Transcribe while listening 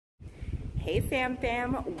Hey fam,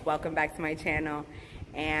 welcome back to my channel.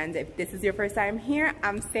 And if this is your first time here,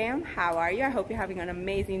 I'm Sam. How are you? I hope you're having an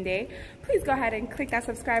amazing day. Please go ahead and click that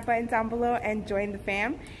subscribe button down below and join the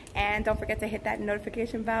fam. And don't forget to hit that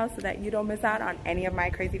notification bell so that you don't miss out on any of my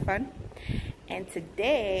crazy fun. And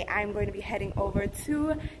today I'm going to be heading over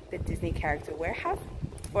to the Disney Character Warehouse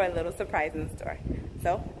for a little surprise in store.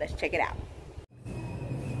 So let's check it out.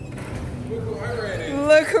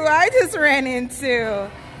 Look who I just ran into.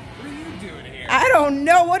 I don't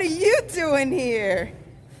know. What are you doing here?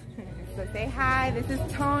 So say hi. This is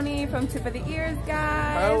Tony from Tip of the Ears,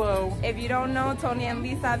 guys. Hello. If you don't know, Tony and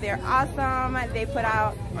Lisa, they're awesome. They put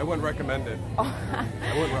out... I wouldn't recommend it. I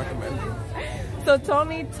wouldn't recommend it. So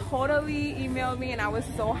Tony totally emailed me, and I was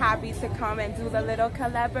so happy to come and do the little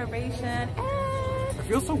collaboration. I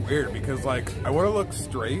feel so weird because, like, I want to look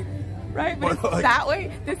straight. Right, but like, that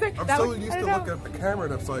way. I'm so used to looking at the camera,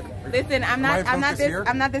 and it's like. Listen, I'm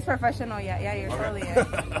not this professional yet. Yeah, you're totally it.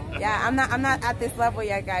 Yeah, I'm not at this level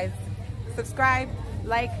yet, guys. Subscribe,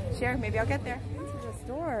 like, share. Maybe I'll get there. Into the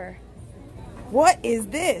store. What is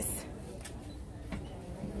this?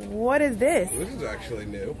 What is this? This is actually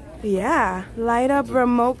new. Yeah, light up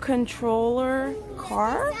remote controller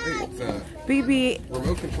car. Hey, it's BB.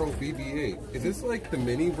 Remote control BB-8. Is this like the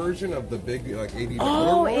mini version of the big like 80?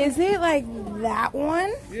 Oh, is it like that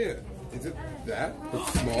one? Yeah. Is it that?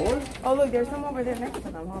 It's smaller? Oh, look, there's some over there next to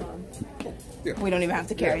them. Hold on. Yeah. We don't even have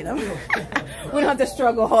to carry them. We don't have to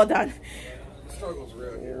struggle. Hold on. The struggle's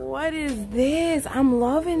real here. What is this? I'm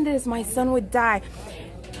loving this. My son would die.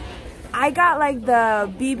 I got like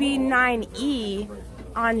the BB9E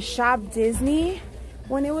on Shop Disney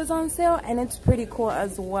when it was on sale, and it's pretty cool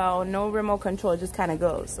as well. No remote control, it just kind of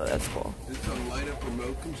goes, so that's cool. It's a light up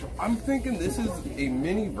remote control. I'm thinking this is a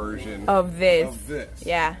mini version of this.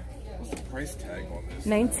 Yeah. What's the price tag on this?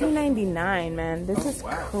 $19.99, man. This is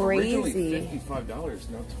crazy. Originally $55,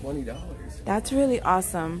 now $20. That's really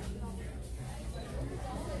awesome.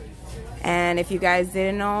 And if you guys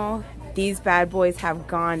didn't know, these bad boys have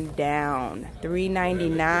gone down.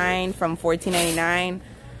 $3.99 from $14.99.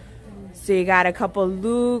 So you got a couple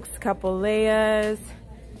Lukes, couple Leias,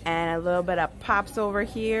 and a little bit of Pops over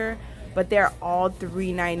here. But they're all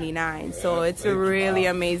 $3.99. So it's a really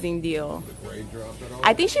amazing deal.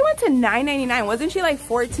 I think she went to $9.99. Wasn't she like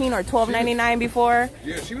 $14 or $12.99 before?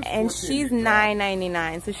 Yeah, she was. And she's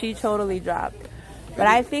 $9.99. So she totally dropped. But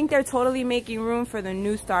I think they're totally making room for the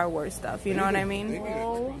new Star Wars stuff. You know what I mean?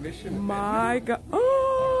 Oh my God.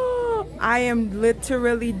 Oh, I am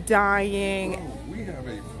literally dying. Oh, we have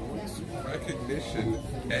a voice recognition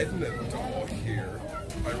Edna doll here.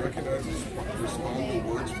 I recognize this responding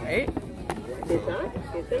words from right? This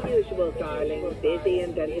is the usual, darling. Busy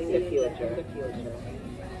inventing the future.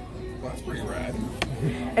 Well, that's pretty rad.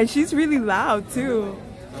 And she's really loud too.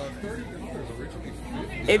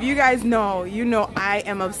 If you guys know, you know I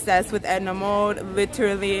am obsessed with Edna Mode.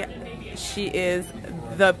 Literally, she is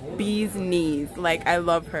the bee's knees. Like, I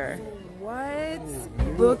love her. What?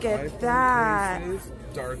 Look at that.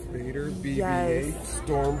 Darth Vader, BB-8, Yes.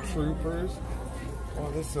 Stormtroopers.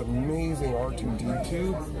 Oh, this is amazing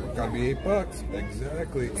R2-D2. Gotta be $8.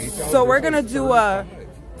 Exactly. $8. So we're gonna do a...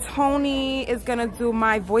 Tony is gonna do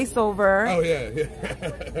my voiceover. Oh, yeah.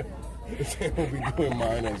 Sam will be doing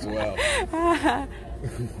mine as well.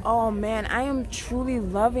 Oh man, I am truly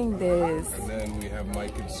loving this. And then we have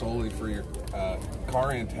Mike&Sulley for your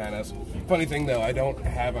car antennas. Funny thing though, I don't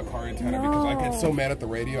have a car antenna because I get so mad at the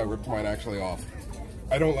radio, I ripped mine actually off.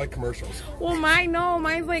 I don't like commercials. Well,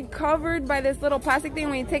 mine's like covered by this little plastic thing.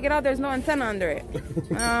 When you take it out, there's no antenna under it.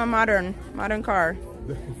 Modern car.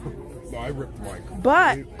 No, I ripped mine.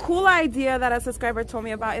 But cool idea that a subscriber told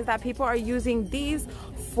me about is that people are using these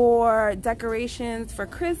for decorations for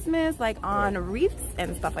Christmas, like on wreaths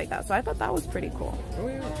and stuff like that. So I thought that was pretty cool. Oh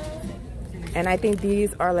yeah. And I think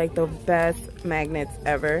these are like the best magnets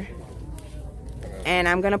ever. And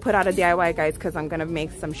I'm gonna put out a DIY, guys, because I'm gonna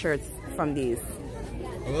make some shirts from these.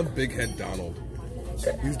 I love Big Head Donald.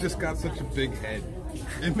 He's just got such a big head.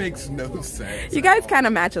 It makes no sense. You guys kind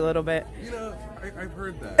of match a little bit. You know, I've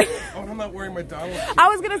heard that. Oh, and I'm not wearing my Donald shirt. I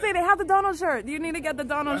was gonna say they have the Donald shirt. You need to get the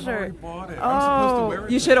Donald shirt. I've already bought it. I'm supposed to wear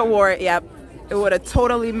it. You should have wore it. Yep, it would have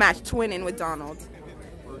totally matched, twinning with Donald.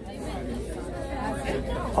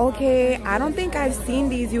 Okay, I don't think I've seen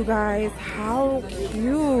these, you guys. How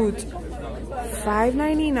cute!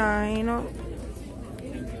 $5.99.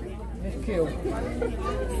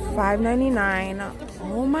 $5.99.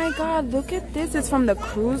 Oh my God! Look at this. It's from the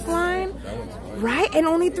cruise line, right? And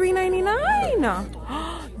only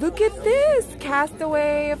 $3.99. Look at this.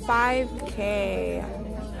 Castaway 5K.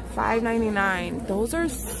 $5.99. Those are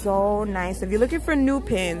so nice. If you're looking for new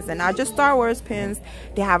pins and not just Star Wars pins,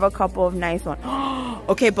 they have a couple of nice ones.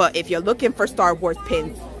 Okay, but if you're looking for Star Wars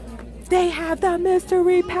pins, they have the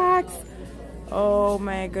mystery packs. Oh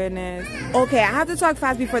my goodness. Okay, I have to talk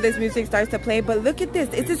fast before this music starts to play, but look at this.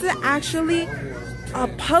 This is actually a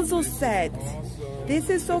puzzle set. This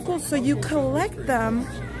is so cool. So you collect them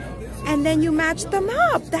and then you match them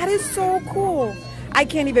up. That is so cool. I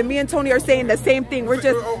can't even, me and Tony are saying the same thing. We're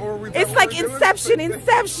just, it's like Inception,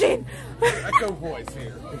 Inception. Echo voice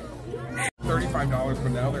here. $35,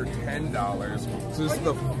 but now they're $10. So this is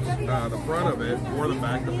the front of it, or the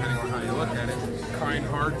back, depending on how you look at it. Kind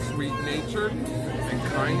heart, sweet natured, and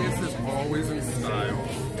kindness is always in style.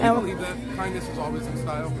 Do you believe that? Kindness is always in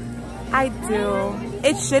style? I do.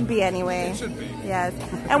 It should be anyway. It should be. Yes.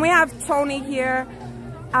 And we have Tony here,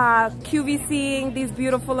 QVCing these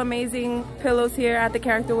beautiful, amazing pillows here at the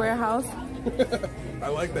Character Warehouse. I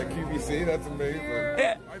like that QVC. That's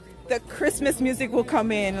amazing. The Christmas music will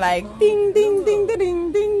come in like ding, ding, ding, ding,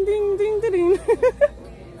 ding, ding, ding, ding, ding.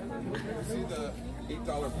 See the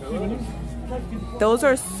 $8 pillows? Those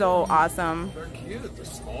are so awesome. They're cute. They're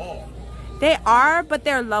small. They are, but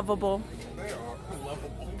they're lovable. They are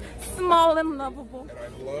lovable. Small and lovable. And I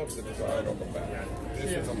love the design on the back.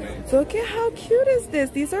 This is amazing. Look at how cute is this.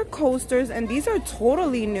 These are coasters and these are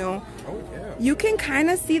totally new. Oh yeah. You can kind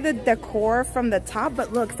of see the decor from the top,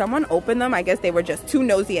 but look, someone opened them. I guess they were just too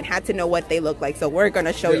nosy and had to know what they look like. So we're going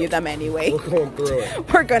to show you them anyway. We're going through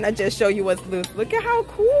it. We're going to just show you what's loose. Look at how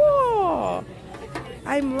cool.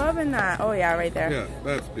 I'm loving that. Oh yeah, right there. Yeah,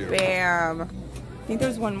 that's beautiful. Bam. I think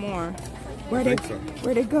there's one more. Where'd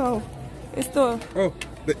it go? It's the... Oh,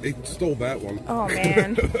 they stole that one. Oh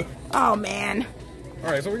man. Oh man. All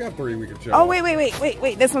right, so we got 3 we could show. Oh,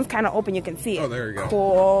 wait. This one's kind of open. You can see it. Oh, there you go.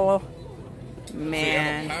 Cool.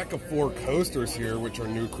 Man. So we have a pack of 4 coasters here, which are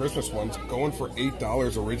new Christmas ones, going for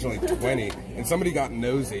 $8, originally $20. And somebody got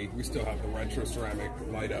nosy. We still have the retro ceramic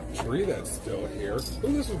light-up tree that's still here. Oh,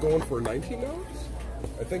 this was going for $19?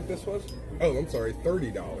 I think this was. Oh, I'm sorry,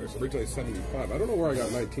 $30. Originally $75. I don't know where I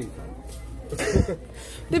got 19 from.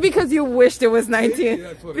 Because you wished it was 19.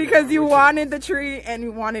 Yeah, because you wanted the tree and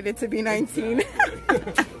you wanted it to be 19.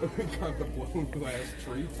 Exactly. We got the blown glass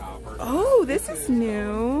tree topper. Oh, this is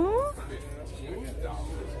new.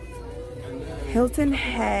 Hilton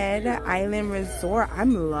Head Island Resort.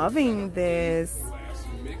 I'm loving this.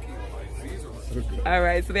 All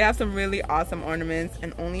right, so they have some really awesome ornaments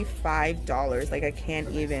and only $5. Like I can't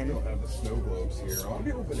even. We still have the snow globes here. A lot of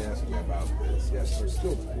people have been asking me about this. Yes, there's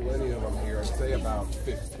still plenty of them here. I'd say about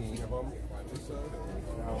 15 of them.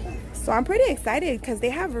 So I'm pretty excited because they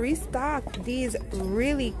have restocked these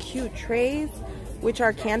really cute trays, which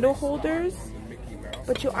are candle holders.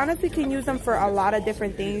 But you honestly can use them for a lot of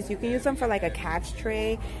different things. You can use them for like a catch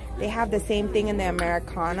tray. They have the same thing in the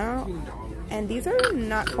Americana. And these are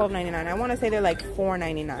not $12.99. I want to say they're like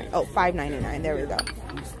 $4.99. Oh, $5.99. There we go.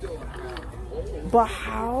 But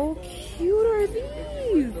how cute are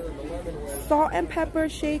these? Salt and pepper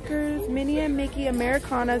shakers, Minnie and Mickey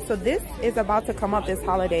Americana. So this is about to come up this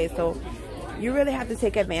holiday. So you really have to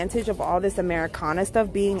take advantage of all this Americana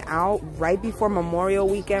stuff being out right before Memorial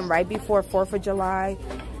Weekend, right before 4th of July.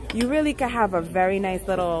 You really could have a very nice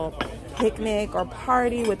little picnic or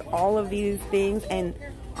party with all of these things and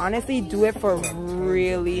honestly do it for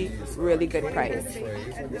really good price.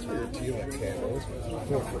 This for your tea light candles,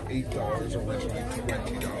 going for $8, originally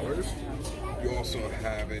 $20. You also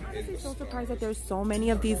have it in the... I'm so surprised that there's so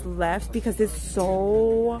many of these left because it's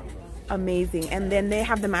so amazing. And then they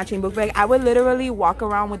have the matching book bag. I would literally walk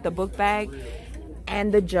around with the book bag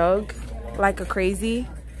and the jug like a crazy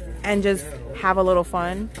and just have a little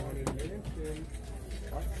fun.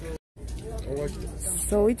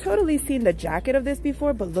 So we totally seen the jacket of this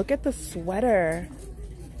before, but look at the sweater.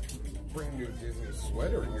 Brand new Disney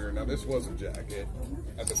sweater here. Now this was a jacket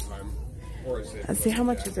at the time. Or is it? Let's see how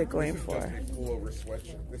much is it going for. Pullover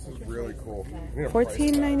sweatshirt. This is really cool.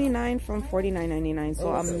 $14.99 from $49.99. So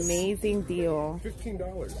amazing deal.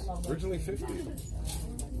 $15. Originally $50.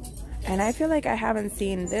 And I feel like I haven't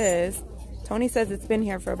seen this. Tony says it's been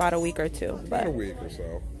here for about a week or two. But about a week or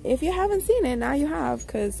so. If you haven't seen it, now you have,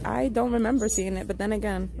 because I don't remember seeing it. But then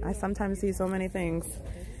again, I sometimes see so many things.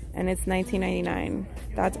 And it's $19.99.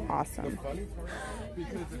 That's awesome.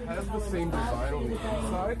 Because it has the same design on the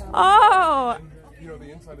inside. Oh! You know,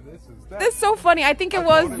 the inside of this is that. That's so funny. I think it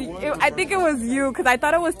was you, because I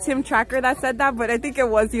thought it was Tim Tracker that said that, but I think it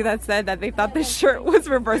was you that said that they thought this shirt was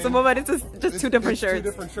reversible, but it's just two different shirts. Two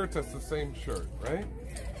different shirts, that's the same shirt, right?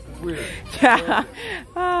 It's weird. Yeah.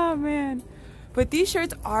 Oh, man. But these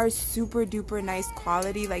shirts are super duper nice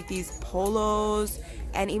quality, like these polos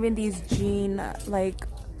and even these jean like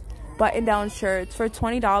button down shirts for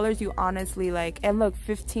 $20. You honestly like, and look,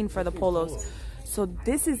 15 for the polos. So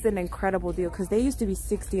this is an incredible deal because they used to be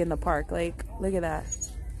 60 in the park. Like, look at that.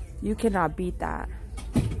 You cannot beat that.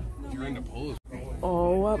 You're into polos.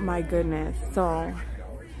 Oh my goodness. So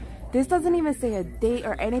this doesn't even say a date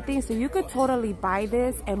or anything, so you could totally buy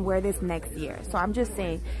this and wear this next year. So I'm just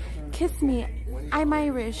saying, kiss me, I'm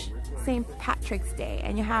Irish, St. Patrick's Day,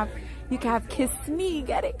 and you can have kiss me,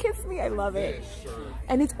 get it, kiss me, I love it.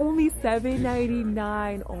 And it's only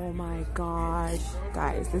 $7.99. Oh my gosh,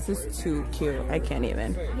 guys, this is too cute. I can't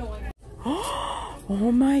even.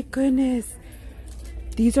 Oh my goodness,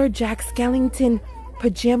 these are Jack Skellington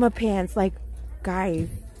pajama pants. Like, guys,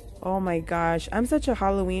 oh my gosh, I'm such a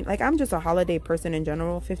Halloween, like I'm just a holiday person in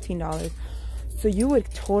general. $15. So you would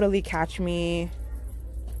totally catch me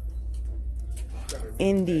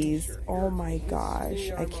in these. Oh my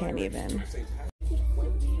gosh, I can't even.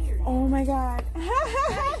 Oh my god.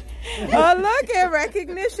 Oh look at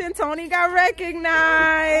recognition. Tony got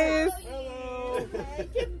recognized.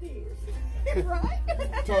 Hello.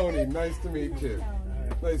 Tony, nice to meet you.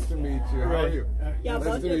 Nice to meet you. How are you? Y'all Nice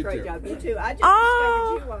both to did a meet great you. job. You too. I just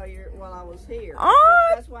discovered you while I was here.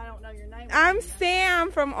 Oh, That's why I don't know your name. I'm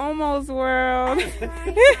Sam from Almost World.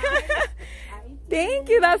 Thank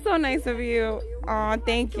you. That's so nice of you. Oh,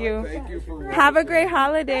 thank you. Thank you for Have a great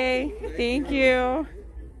holiday. Thank you.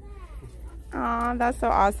 Oh, that's so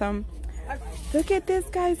awesome. Look at this,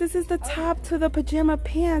 guys. This is the top to the pajama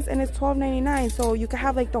pants, and it's $12.99. So you can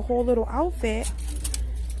have like the whole little outfit.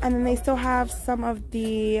 And then they still have some of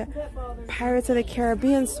the Pirates of the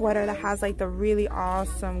Caribbean sweater that has like the really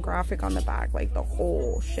awesome graphic on the back, like the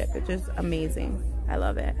whole shit. It's just amazing. I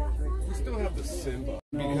love it. We still have the Simba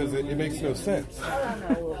because it makes no sense.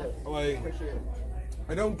 Like,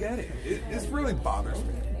 I don't get it. This really bothers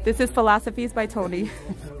me. This is Philosophies by Tony.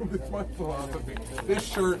 It's my philosophy. This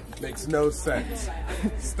shirt makes no sense.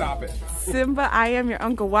 Stop it. Simba, I am your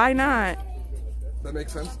uncle. Why not? That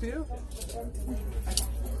makes sense to you?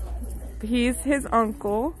 He's his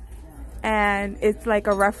uncle, and it's like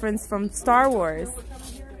a reference from Star Wars.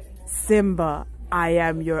 Simba, I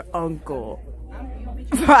am your uncle.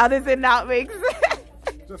 How does it not make sense?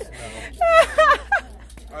 Just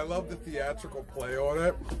no. I love the theatrical play on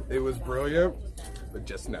it. It was brilliant, but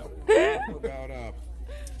just no. About I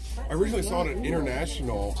originally saw it at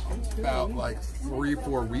International about like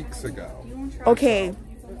 3-4 weeks ago. Okay.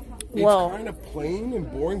 It's kind of plain and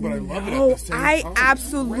boring, but I love it at the same I time.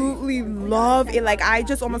 absolutely love it. Like, I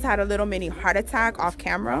just almost had a little mini heart attack off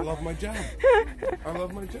camera. I love my job. I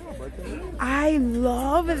love my job. I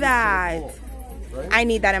love that. Right? I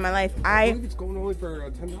need that in my life. I believe it's going only for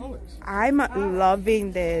 $10. I'm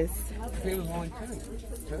loving this. I think it was only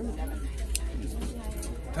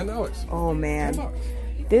 $10. Oh man. $10.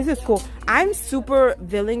 This is cool. I'm super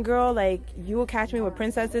villain girl. Like, you will catch me with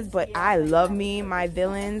princesses, but I love me my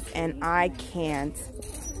villains, and I can't.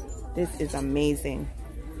 This is amazing.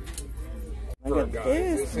 Look at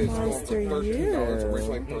this monster you.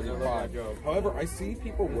 Originally $35. However, I see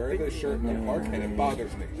people wear this shirt in the park, and it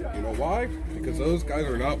bothers me. You know why? Because those guys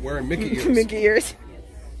are not wearing Mickey ears. Mickey ears.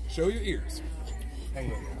 Show your ears.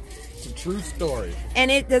 Hang on. It's a true story. And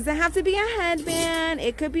it doesn't have to be a headband.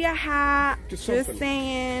 It could be a hat. Just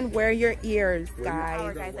saying, wear your ears,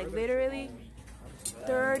 guys. Guys, like literally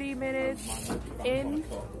 30 minutes in,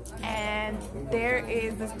 and there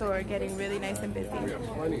is the store getting really nice and busy.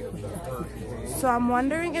 So I'm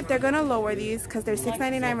wondering if they're gonna lower these because they're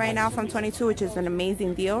 $6.99 right now from $22, which is an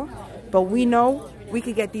amazing deal. But we know we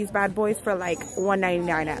could get these bad boys for like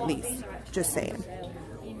 $1.99 at least. Just saying.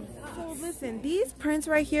 Listen, these prints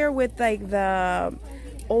right here with like the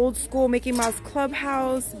old school Mickey Mouse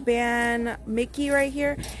Clubhouse band Mickey right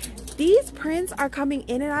here, these prints are coming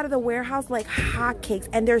in and out of the warehouse like hotcakes,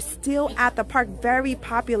 and they're still at the park, very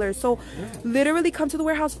popular. So literally come to the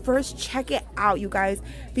warehouse first, check it out, you guys,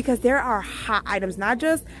 because there are hot items, not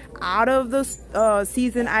just out of the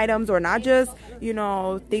season items, or not just, you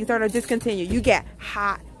know, things that are discontinued. You get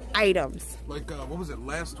hot items. Like, what was it,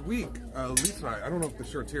 last week? Lisa and I don't know if the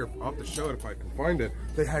shirt's here. I'll have to show it if I can find it.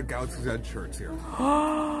 They had Galaxy's Edge shirts here.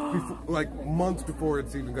 Like months before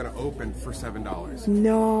it's even going to open for $7.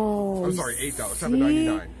 No. I'm sorry, $8.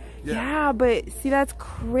 $7.99. Yeah, but see, that's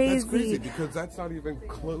crazy. That's crazy because that's not even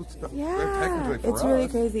close to. Yeah, technically for it's really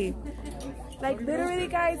us. crazy. Like literally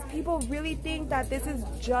guys, people really think that this is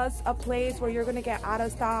just a place where you're gonna get out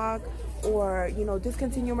of stock or, you know,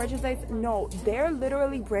 discontinue merchandise. No, they're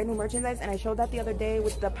literally brand new merchandise, and I showed that the other day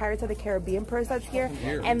with the Pirates of the Caribbean purse that's here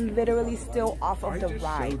and literally still off of the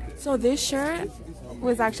ride. So this shirt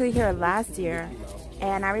was actually here last year,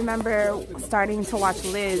 and I remember starting to watch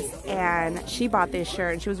Liz, and she bought this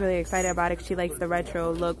shirt and she was really excited about it because she likes the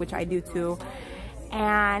retro look, which I do too.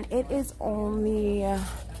 And it is only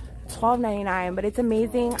 $12.99, but it's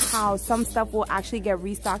amazing how some stuff will actually get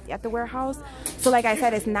restocked at the warehouse. So like I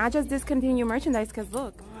said, it's not just discontinued merchandise, because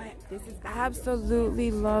look, this is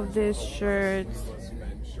absolutely love this shirt.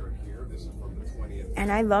 And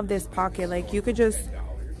I love this pocket. Like you could just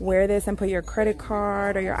wear this and put your credit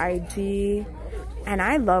card or your ID. And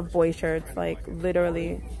I love boy shirts, like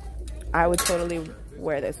literally I would totally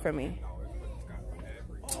wear this for me.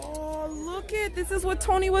 Oh, look it, this is what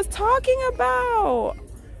Tony was talking about.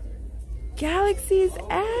 Galaxy's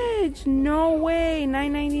Edge, no way,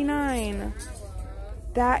 $9.99.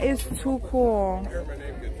 That is too cool.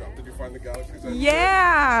 Did you find the Galaxy's Edge?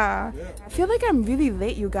 Yeah. I feel like I'm really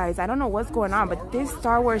late, you guys. I don't know what's going on, but this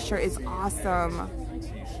Star Wars shirt is awesome.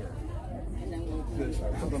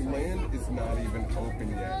 The land is not even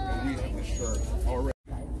open yet, and we have the shirt already.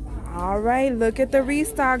 All right, look at the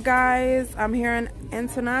restock, guys. I'm here in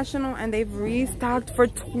International, and they've restocked for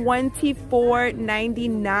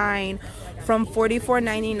 $24.99 from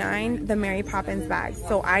 $44.99, the Mary Poppins bags.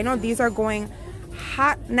 So I know these are going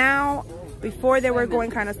hot now. Before they were going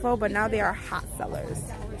kind of slow, but now they are hot sellers.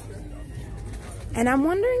 And I'm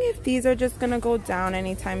wondering if these are just gonna go down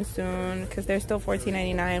anytime soon, because they're still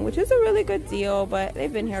 $14.99, which is a really good deal, but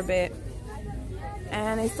they've been here a bit.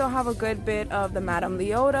 And I still have a good bit of the Madame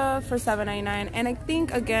Leota for $7.99. And I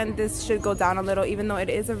think, again, this should go down a little, even though it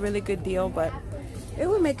is a really good deal, but it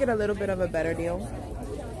would make it a little bit of a better deal.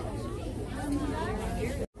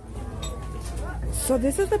 So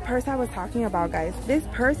this is the purse I was talking about, guys. This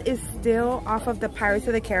purse is still off of the Pirates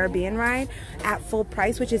of the Caribbean ride at full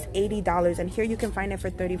price, which is $80. And here you can find it for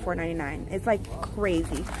 $34.99. It's like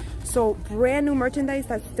crazy. So brand new merchandise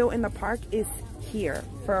that's still in the park is here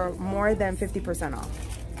for more than 50% off.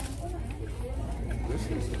 This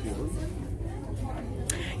is cute.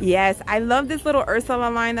 Yes, I love this little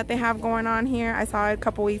Ursula line that they have going on here. I saw it a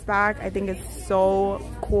couple weeks back. I think it's so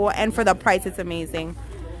cool, and for the price, it's amazing,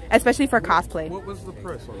 especially for cosplay. What was the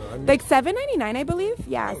price on that? Like $7.99, I believe.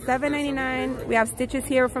 Yeah, $7.99. We have stitches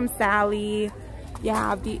here from Sally. You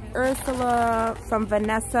have the Ursula from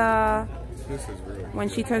Vanessa. This is really when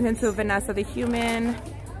she turns into Vanessa the human.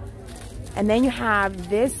 And then you have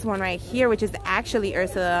this one right here, which is actually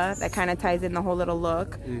Ursula, that kind of ties in the whole little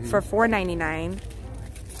look, for $4.99.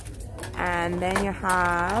 And then you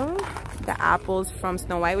have the apples from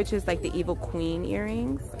Snow White, which is like the evil queen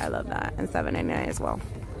earrings. I love that. And $7.99 as well.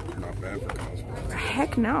 not bad for cosplay.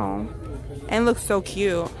 Heck no. And looks so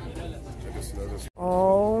cute. I just noticed.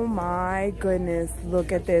 Oh my goodness.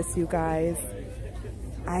 Look at this, you guys.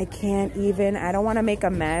 I can't even, I don't want to make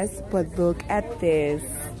a mess, but look at this.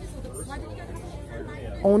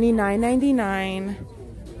 Only $9.99,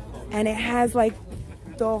 and it has like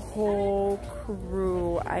the whole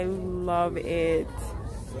crew. I love it.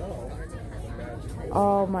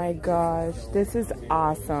 Oh my gosh, this is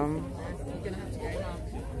awesome.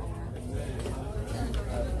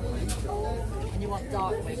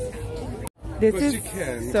 This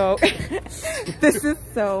is so this is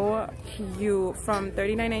so cute. From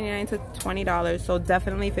 $39.99 to $20, so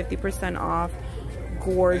definitely 50% off.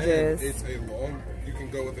 Gorgeous. And it's a long, you can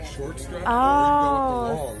go with a short strap. Oh, or you go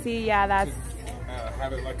with the long see, yeah, that's.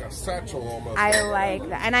 Have it like a satchel almost. I like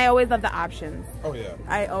that, and I always love the options. Oh yeah.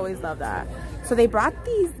 I always love that. So they brought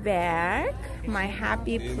these back. My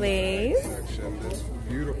Happy Place. This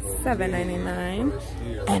beautiful. $7.99.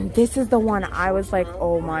 And this is the one I was like,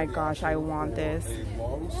 oh my gosh, I want this. A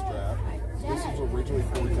long strap. This was originally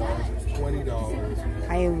 $40. It's $20.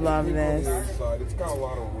 I love this. It's got a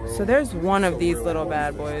lot of room. So there's one of these little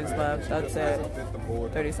bad boys left. That's it.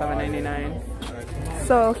 $37.99.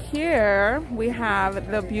 So here we have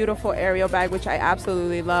the beautiful Ariel bag, which I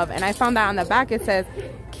absolutely love. And I found that on the back it says,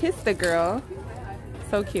 "Kiss the girl."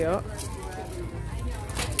 So cute.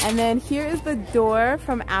 And then here is the door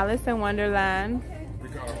from Alice in Wonderland.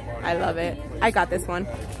 I love it. I got this one.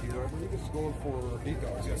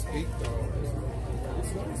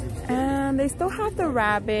 And they still have the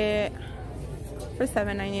rabbit for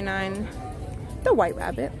 $7.99. The white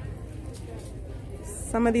rabbit.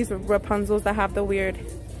 Some of these Rapunzels that have the weird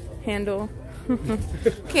handle.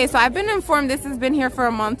 Okay, so I've been informed this has been here for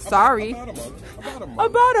a month. Sorry. About a month.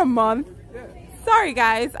 About a month. Sorry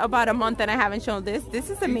guys, about a month and I haven't shown this. This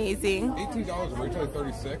is amazing. $18, originally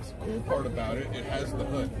 $36. Cool part about it, it has the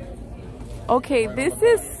hood. Okay, this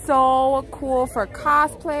is so cool for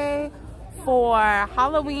cosplay, for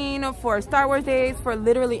Halloween, for Star Wars days, for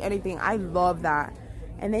literally anything. I love that.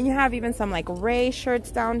 And then you have even some like Rey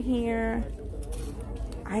shirts down here.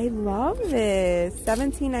 I love this.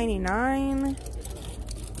 $17.99.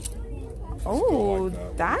 Oh,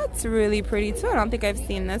 that's really pretty too. I don't think I've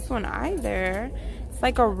seen this one either. It's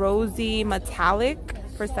like a rosy metallic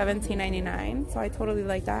for $17.99. So I totally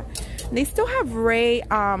like that. And they still have Rey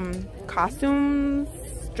costumes,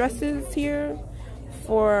 dresses here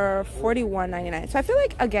for $41.99. So I feel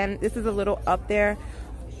like, again, this is a little up there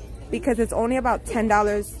because it's only about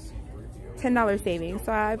 $10 savings.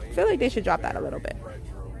 So I feel like they should drop that a little bit.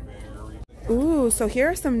 Ooh, so here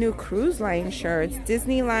are some new cruise line shirts.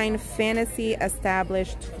 Disney Line Fantasy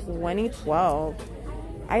Established 2012.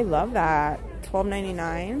 I love that.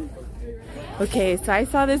 $12.99. Okay, so I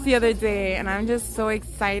saw this the other day and I'm just so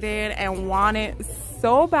excited and want it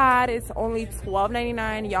so bad. It's only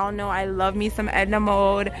 $12.99. Y'all know I love me some Edna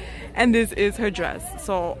Mode, and this is her dress.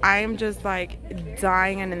 So I'm just like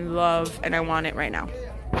dying and in love, and I want it right now.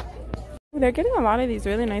 Ooh, they're getting a lot of these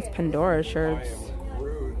really nice Pandora shirts.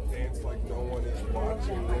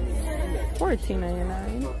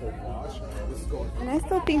 $14.99. And I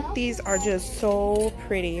still think these are just so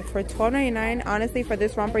pretty. For $12.99, honestly, for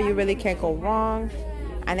this romper, you really can't go wrong.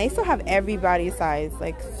 And they still have every body size,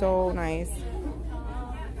 like so nice.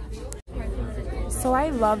 So I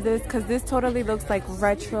love this because this totally looks like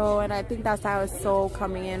retro, and I think that's how it's so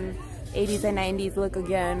coming in 80s and 90s look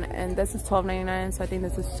again. And this is $12.99, so I think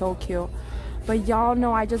this is so cute. But y'all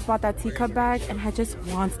know I just bought that teacup bag and I just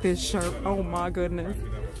want this shirt. Oh my goodness.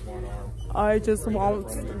 I just want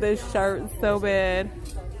this shirt so bad.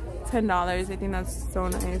 $10. I think that's so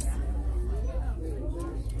nice.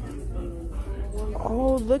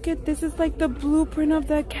 Oh, look at this. It's like the blueprint of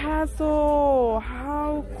the castle.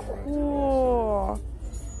 How cool.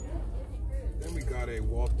 Then we got a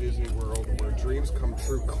Walt Disney World Where Dreams Come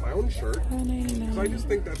True clown shirt. So I just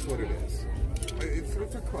think that's what it is.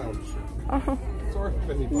 It's a clown shirt. Oh. Sorry if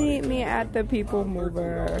anybody Meet me at the People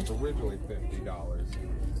Mover. Originally $50.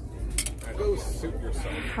 Go suit yourself.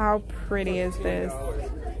 How pretty is this?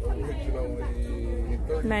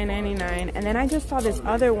 $9.99. And then I just saw this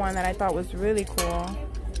other one that I thought was really cool.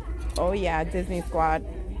 Oh yeah, Disney Squad.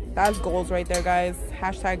 That's goals right there, guys.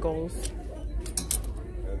 Hashtag goals.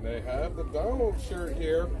 And they have the Donald shirt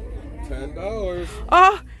here. $10.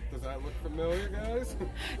 Oh! Does that look familiar, guys?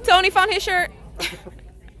 Tony found his shirt.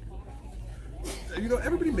 You know,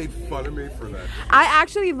 everybody made fun of me for that. I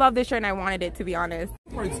actually love this shirt and I wanted it, to be honest.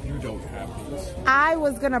 You don't have these. I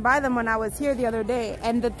was gonna buy them when I was here the other day,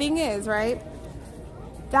 and the thing is, right,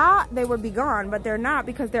 that they would be gone, but they're not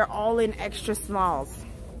because they're all in extra smalls.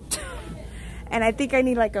 And I think I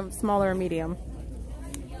need like a smaller medium.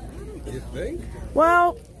 You think?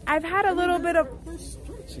 Well, I've had a little bit of...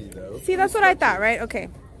 Stretchy, though. See, that's what I thought, right? Okay.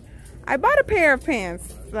 I bought a pair of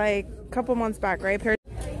pants like a couple months back, right?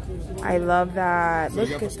 I love that. So look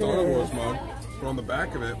you got at the Star this. Wars mug, but on the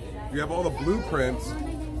back of it, you have all the blueprints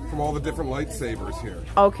from all the different lightsabers here.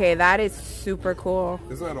 Okay, that is super cool.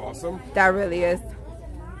 Isn't that awesome? That really is.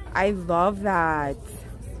 I love that.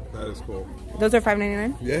 That is cool. Those are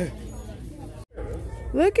 $5.99? Yeah.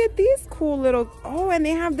 Look at these cool little... Oh, and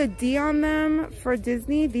they have the D on them for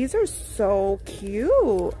Disney. These are so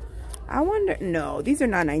cute. I wonder... No, these are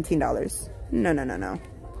not $19. No, no, no, no.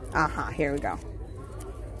 Uh-huh, here we go.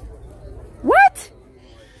 What?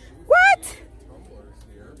 What?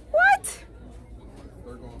 What?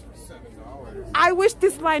 They're going for $7. I wish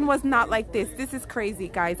this line was not like this. This is crazy,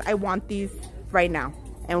 guys. I want these right now.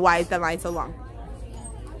 And why is the line so long?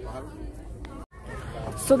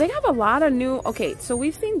 So they have a lot of new... Okay, so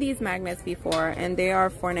we've seen these magnets before, and they are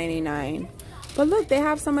 $4.99. But look, they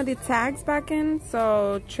have some of the tags back in.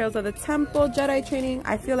 So Trails of the Temple, Jedi Training.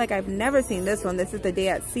 I feel like I've never seen this one. This is the Day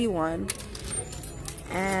at Sea one.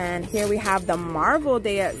 And here we have the Marvel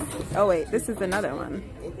Day at... Oh wait, this is another one.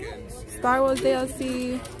 Star Wars Day at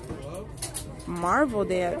Sea. Marvel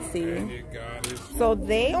Day at Sea. So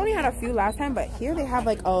they only had a few last time, but here they have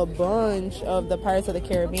like a bunch of the Pirates of the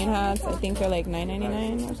Caribbean hats. I think they're like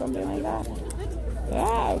 $9.99 or something like that.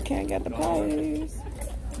 Wow, can't get the price.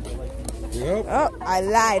 Yep. Oh, I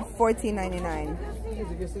lied. $14.99.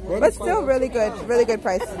 But still really good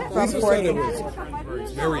price from 40.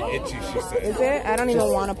 It's very itchy, she said. Is it? I don't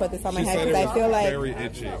even want to put this on my head because I feel like... very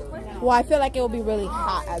itchy. Well, I feel like it will be really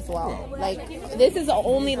hot as well. Like, this is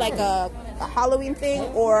only like a Halloween thing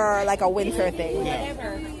or like a winter thing. Yeah.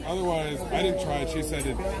 Otherwise, I didn't try it. She said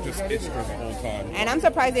it just itched her the whole time. And I'm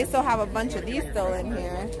surprised they still have a bunch of these still in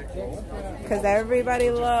here. Because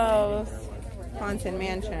everybody loves Haunted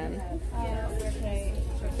Mansion.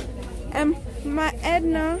 And my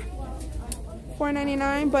Edna,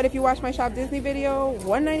 $4.99. But if you watch my Shop Disney video,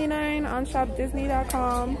 $1.99 on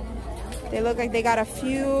shopdisney.com. They look like they got a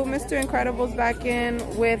few Mr. Incredibles back in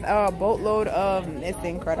with a boatload of Miss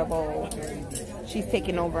Incredible. She's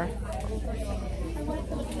taking over.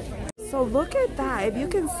 So look at that. If you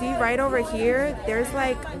can see right over here, there's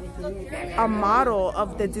like a model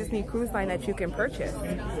of the Disney Cruise Line that you can purchase.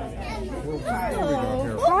 Hi.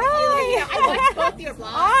 I watch both your vlogs.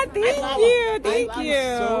 Oh, thank you. Thank you.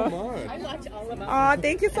 So much. I watch all of them. Oh,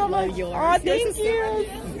 thank you so much. yours. Oh, thank you.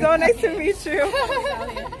 So nice to meet you.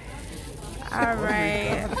 All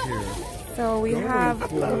right. So we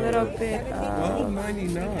have a little bit of...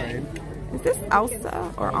 $12.99. Is this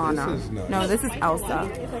Elsa or Anna? This is nice. No, this is Elsa.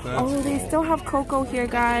 Oh, they still have Coco here,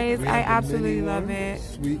 guys. I absolutely love it.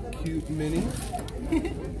 Sweet, cute mini.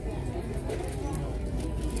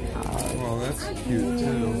 Oh, that's cute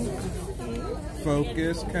too.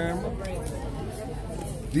 Focus camera.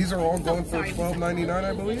 These are all going for $12.99,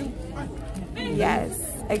 I believe. Yes,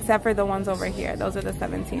 except for the ones over here. Those are the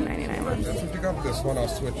 $17.99 ones. That's what you got. This one I'll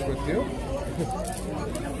switch with you.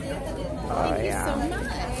 Oh yeah.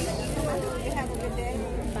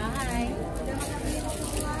 Bye.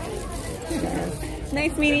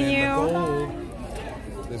 Nice meeting And in you. the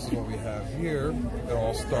gold, this is what we have here. It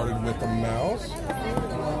all started with the mouse.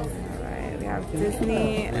 Alright, we have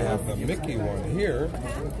Disney, We have the Mickey one here.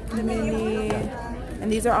 Minnie, and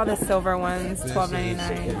these are all the silver ones, This $12.99.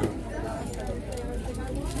 is cute.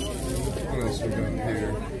 What else we got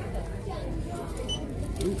here?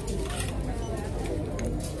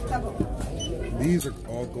 These are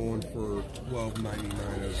all going for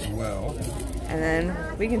 $12.99 as well. And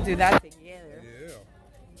then we can do that together. Yeah.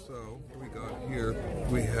 So what we got here,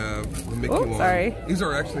 we have the Mickey Oh, one. sorry. These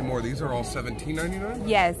are actually more. These are all $17.99.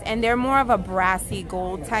 Yes, and they're more of a brassy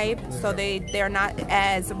gold type, so they're not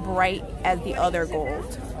as bright as the other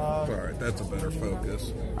gold. All right, that's a better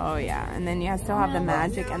focus. Oh yeah, and then you still have the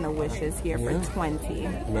Magic and the Wishes here for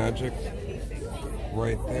 $20. Magic,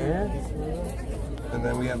 right there. And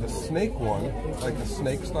then we have the snake one, like the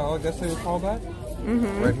snake style, I guess they would call that.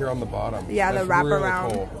 Right here on the bottom. Yeah, That's the wraparound.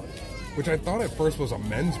 really cool. Which I thought at first was a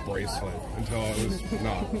men's bracelet until it was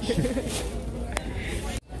not.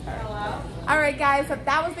 Alright guys, so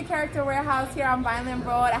that was the Character Warehouse here on Vineland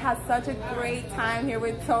Road. I had such a great time here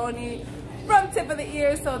with Tony from Tip of the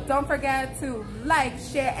Ears, so don't forget to like,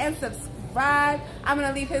 share, and subscribe. I'm going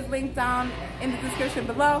to leave his link down in the description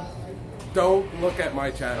below. Don't look at my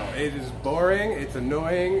channel. It is boring, it's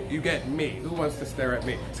annoying. You get me. Who wants to stare at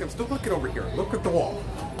me? See, I'm still looking over here. Look at the wall.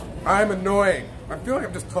 I'm annoying. I feel like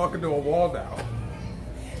I'm just talking to a wall now.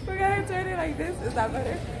 We're going to turn it like this. Is that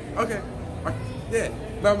better? Okay. Yeah.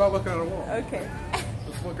 No, I'm not looking at a wall. Okay.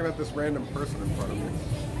 Just looking at this random person in front of me.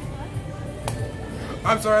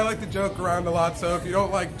 I'm sorry, I like to joke around a lot, so if you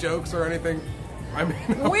don't like jokes or anything, I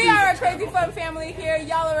mean... We are a crazy fun family here.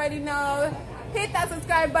 Y'all already know. Hit that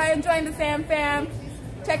subscribe button. Join the Sam fam.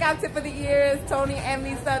 Check out Tip of the Ears. Tony and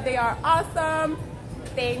Lisa, they are awesome.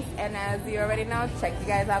 Thanks. And as you already know, check you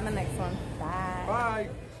guys out in the next one. Bye. Bye.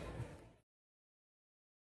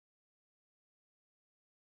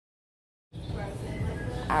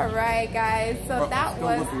 Alright guys, so that still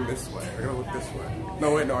was... looking this way. I gotta look this way.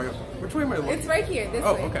 No, wait, no, I gotta... Which way am I looking? It's right here, this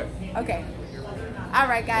Oh, way. okay. Okay.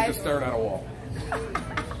 Alright I'm guys. just staring at a wall.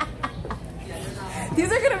 These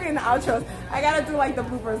are gonna be in the outros. I gotta do like the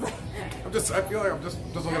bloopers. I feel like I'm just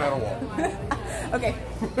looking at a wall. Okay.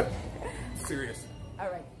 Serious.